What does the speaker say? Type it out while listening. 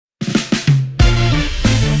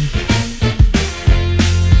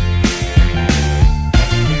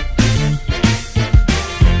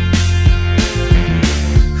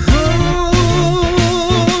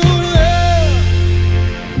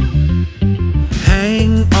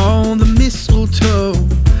hang on the mistletoe.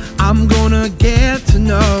 I'm gonna get to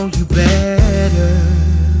know you better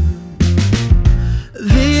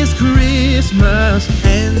this Christmas.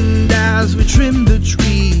 And as we trim the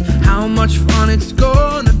tree, how much fun it's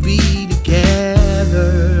gonna be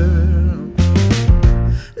together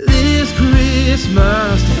this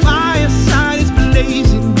Christmas. The fireside is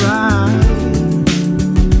blazing bright.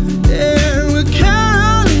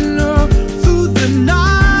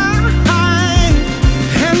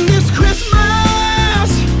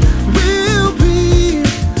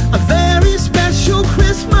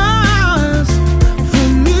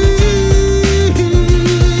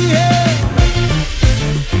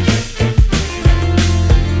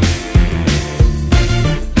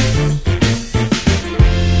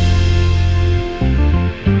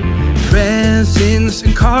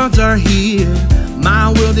 And cards are here.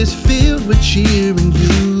 My world is filled with cheering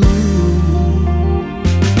you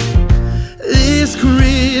this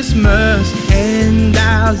Christmas. And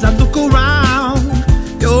as I look around,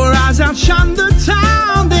 your eyes outshine the